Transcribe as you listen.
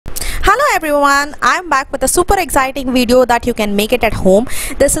everyone, I'm back with a super exciting video that you can make it at home.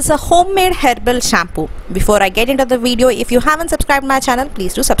 This is a homemade herbal shampoo. Before I get into the video, if you haven't subscribed my channel,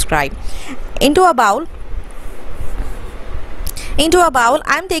 please do subscribe. Into a bowl,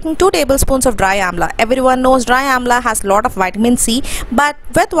 I'm taking 2 tablespoons of dry amla. Everyone knows dry amla has a lot of vitamin C, but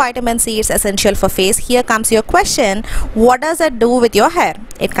with vitamin C it's essential for face. Here comes your question: what does it do with your hair?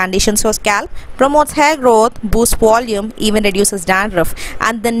 It conditions your scalp, promotes hair growth, boosts volume, even reduces dandruff.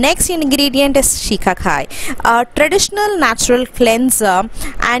 And the next ingredient is shikakai, a traditional natural cleanser,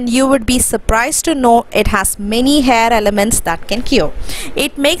 and you would be surprised to know it has many hair elements that can cure.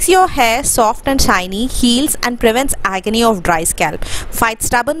 It makes your hair soft and shiny, heals and prevents agony of dry scalp, fights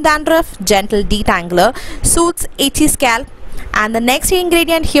stubborn dandruff, gentle detangler, soothes itchy scalp. And the next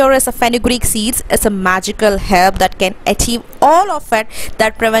ingredient here is a fenugreek seeds. It's a magical herb that can achieve all of it,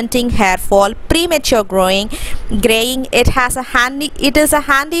 that preventing hair fall, premature graying. It is a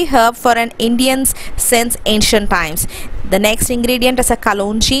handy herb for an Indians since ancient times. The next ingredient is a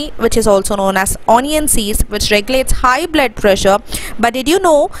kalonji, which is also known as onion seeds, which regulates high blood pressure. But did you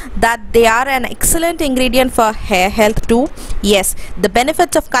know that they are an excellent ingredient for hair health too? Yes, the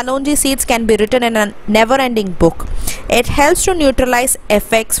benefits of kalonji seeds can be written in a never-ending book. It helps to neutralize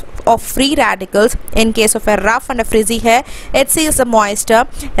effects of free radicals in case of a rough and a frizzy hair. It seals the moisture.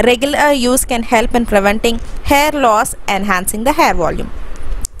 Regular use can help in preventing hair loss, enhancing the hair volume.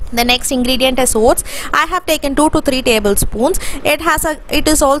 The next ingredient is oats. I have taken 2 to 3 tablespoons. It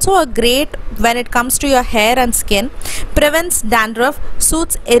is also a great when it comes to your hair and skin. Prevents dandruff,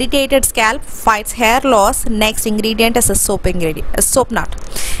 soothes irritated scalp, fights hair loss. Next ingredient is a soap nut.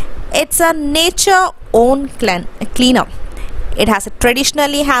 It's a nature own cleaner. It has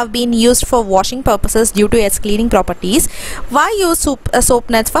traditionally have been used for washing purposes due to its cleaning properties. Why use soap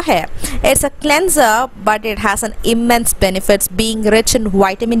nuts for hair? It's a cleanser, but it has an immense benefits, being rich in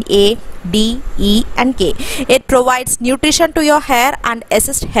vitamin A, D, E and K. It provides nutrition to your hair and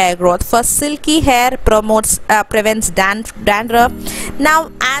assists hair growth. For silky hair, prevents dandruff. Now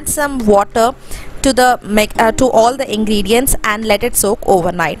add some water to all the ingredients and let it soak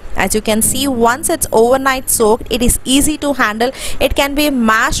overnight. As you can see, once it's overnight soaked, it is easy to handle. It can be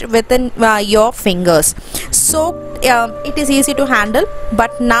mashed within your fingers. So it is easy to handle.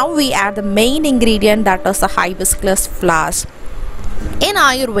 But now we add the main ingredient, that is the hibiscus flowers. In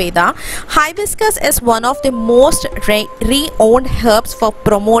Ayurveda, hibiscus is one of the most renowned herbs for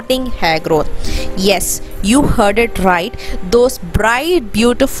promoting hair growth. Yes, you heard it right. Those bright,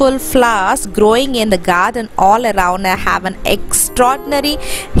 beautiful flowers growing in the garden all around have an extraordinary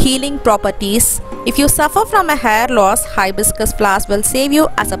healing properties. If you suffer from a hair loss, hibiscus flowers will save you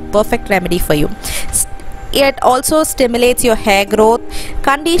as a perfect remedy for you. It also stimulates your hair growth,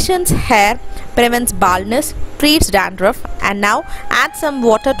 conditions hair, prevents baldness, treats dandruff. And now add some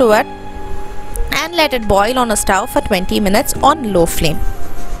water to it and let it boil on a stove for 20 minutes on low flame.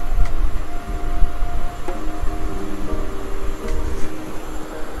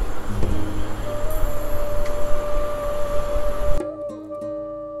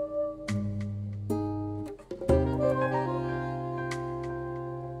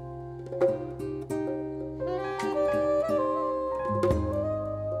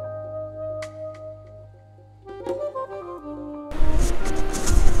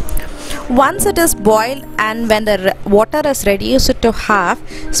 Once it is boiled and when the water is reduced to half,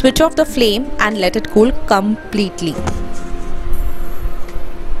 switch off the flame and let it cool completely.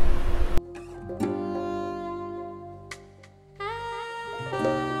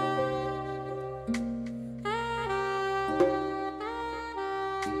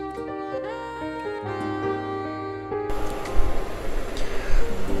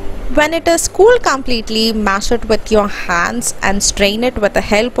 When it is cooled completely, mash it with your hands and strain it with the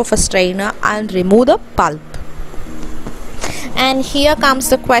help of a strainer and remove the pulp. And here comes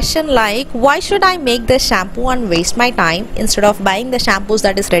the question like, why should I make this shampoo and waste my time instead of buying the shampoos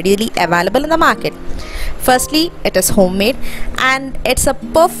that is readily available in the market? Firstly, it is homemade and it's a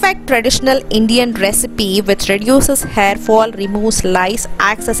perfect traditional Indian recipe which reduces hair fall, removes lice,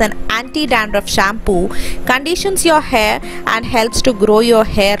 acts as an anti-dandruff shampoo, conditions your hair and helps to grow your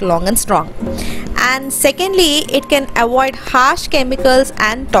hair long and strong. And secondly, it can avoid harsh chemicals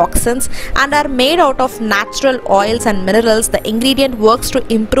and toxins and are made out of natural oils and minerals. The ingredient works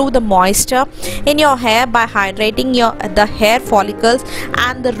to improve the moisture in your hair by hydrating the hair follicles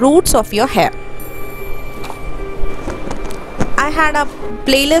and the roots of your hair. I had a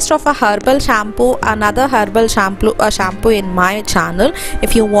playlist of a herbal shampoo, another herbal shampoo in my channel.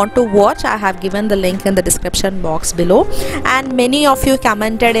 If you want to watch, I have given the link in the description box below. And many of you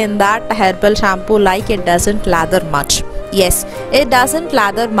commented in that herbal shampoo like it doesn't lather much. Yes, it doesn't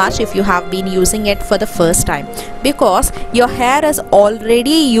lather much if you have been using it for the first time, because your hair is already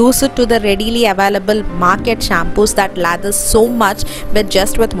used to the readily available market shampoos that lather so much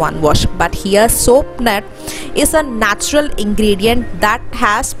with one wash. But here soap net is a natural ingredient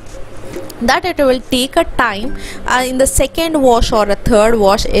that it will take a time. In the second wash or a third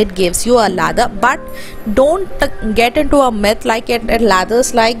wash it gives you a lather, but don't get into a myth like it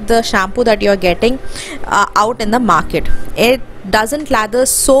lathers like the shampoo that you're getting out in the market. It doesn't lather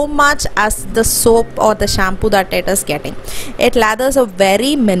so much as the soap or the shampoo that it is getting. It lathers a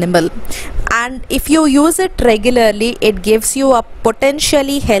very minimal, and if you use it regularly it gives you a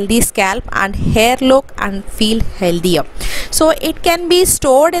potentially healthy scalp and hair look and feel healthier. So it can be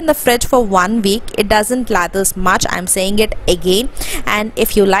stored in the fridge for 1 week. It doesn't lather much, I'm saying it again. And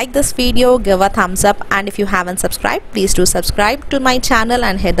if you like this video, give a thumbs up, and if you haven't subscribed, please do subscribe to my channel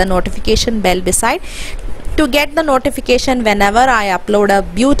and hit the notification bell beside to get the notification whenever I upload a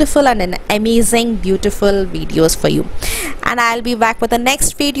beautiful and an amazing beautiful videos for you. And I'll be back with the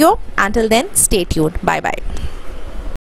next video. Until then, stay tuned. Bye bye.